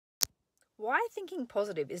why thinking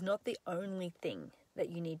positive is not the only thing that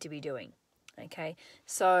you need to be doing. Okay,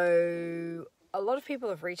 so a lot of people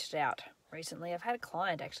have reached out recently. I've had a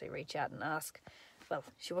client actually reach out and ask, well,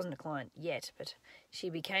 she wasn't a client yet, but she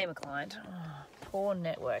became a client. Oh, poor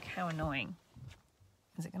network, how annoying.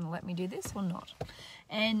 Is it going to let me do this or not?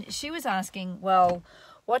 And she was asking, well,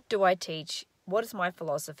 what do I teach? What is my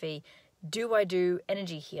philosophy? Do I do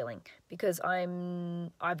energy healing? Because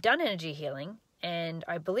I've done energy healing and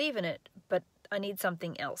I believe in it, but I need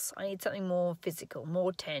something else. I need something more physical,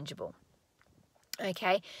 more tangible.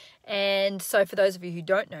 Okay, and so for those of you who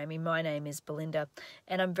don't know me, my name is Belinda,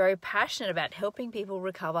 and I'm very passionate about helping people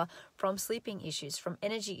recover from sleeping issues, from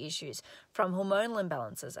energy issues, from hormonal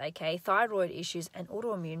imbalances, okay, thyroid issues, and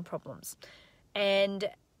autoimmune problems.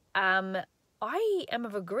 And I am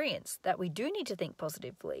of agreement that we do need to think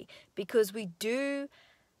positively, because we do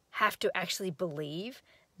have to actually believe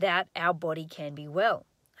that our body can be well,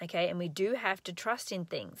 okay, and we do have to trust in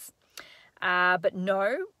things. But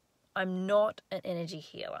no, I'm not an energy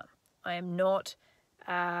healer. I am not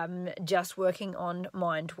just working on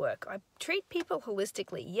mind work. I treat people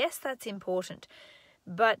holistically. Yes, that's important.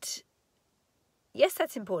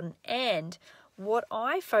 And what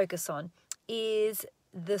I focus on is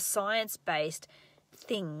the science-based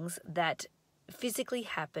things that physically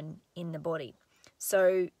happen in the body.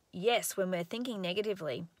 So yes, when we're thinking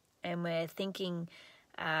negatively and we're thinking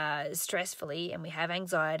stressfully and we have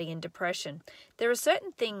anxiety and depression, there are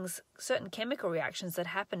certain things, certain chemical reactions that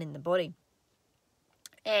happen in the body.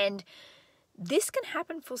 And this can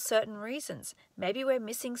happen for certain reasons. Maybe we're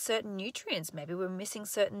missing certain nutrients. Maybe we're missing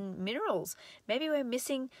certain minerals. Maybe we're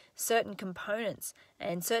missing certain components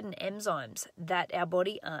and certain enzymes that our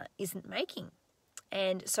body isn't making.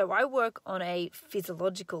 And so I work on a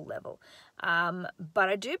physiological level. But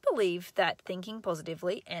I do believe that thinking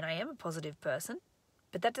positively, and I am a positive person,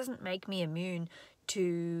 but that doesn't make me immune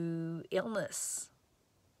to illness.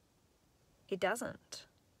 It doesn't,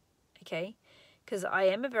 okay? Because I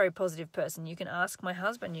am a very positive person. You can ask my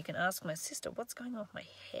husband, you can ask my sister, what's going on with my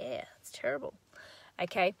hair? It's terrible,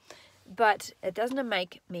 okay? But it doesn't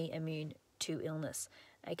make me immune to illness,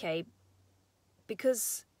 okay?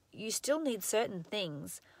 Because you still need certain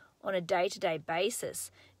things on a day-to-day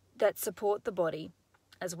basis that support the body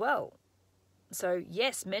as well. So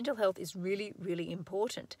yes, mental health is really, really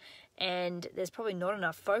important, and there's probably not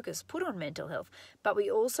enough focus put on mental health, but we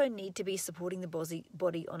also need to be supporting the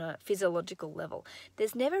body on a physiological level.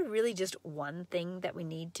 There's never really just one thing that we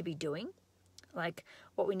need to be doing. Like,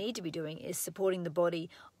 what we need to be doing is supporting the body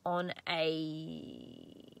on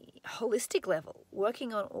a holistic level,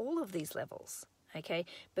 working on all of these levels, okay?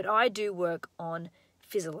 But I do work on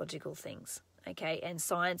physiological things, okay, and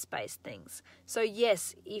science-based things. So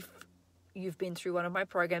yes, if you've been through one of my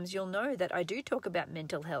programs, you'll know that I do talk about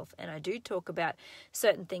mental health, and I do talk about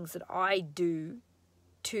certain things that I do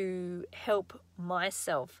to help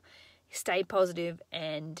myself stay positive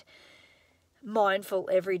and mindful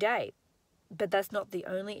every day. But that's not the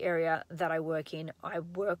only area that I work in. I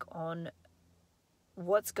work on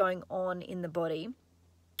what's going on in the body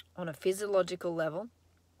on a physiological level.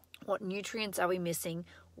 What nutrients are we missing?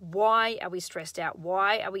 Why are we stressed out?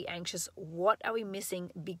 Why are we anxious? What are we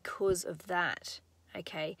missing because of that?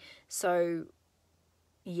 Okay, so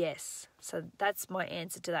yes. So that's my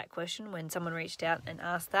answer to that question when someone reached out and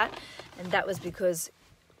asked that. And that was because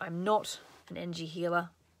I'm not an energy healer.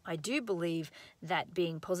 I do believe that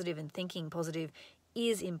being positive and thinking positive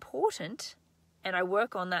is important, and I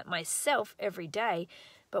work on that myself every day.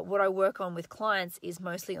 But what I work on with clients is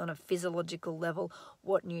mostly on a physiological level.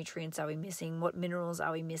 What nutrients are we missing? What minerals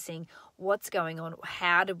are we missing? What's going on?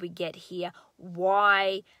 How did we get here?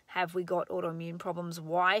 Why have we got autoimmune problems?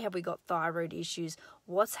 Why have we got thyroid issues?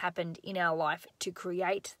 What's happened in our life to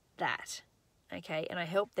create that? Okay, and I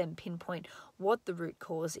help them pinpoint what the root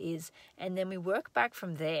cause is, and then we work back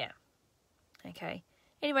from there. Okay.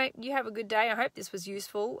 Anyway, you have a good day. I hope this was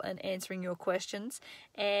useful in answering your questions.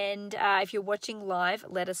 And if you're watching live,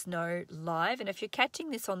 let us know live. And if you're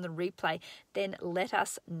catching this on the replay, then let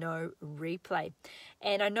us know replay.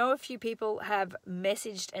 And I know a few people have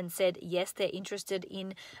messaged and said, yes, they're interested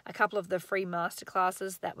in a couple of the free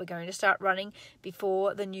masterclasses that we're going to start running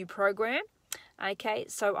before the new program. Okay,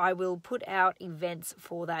 so I will put out events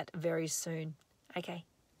for that very soon. Okay,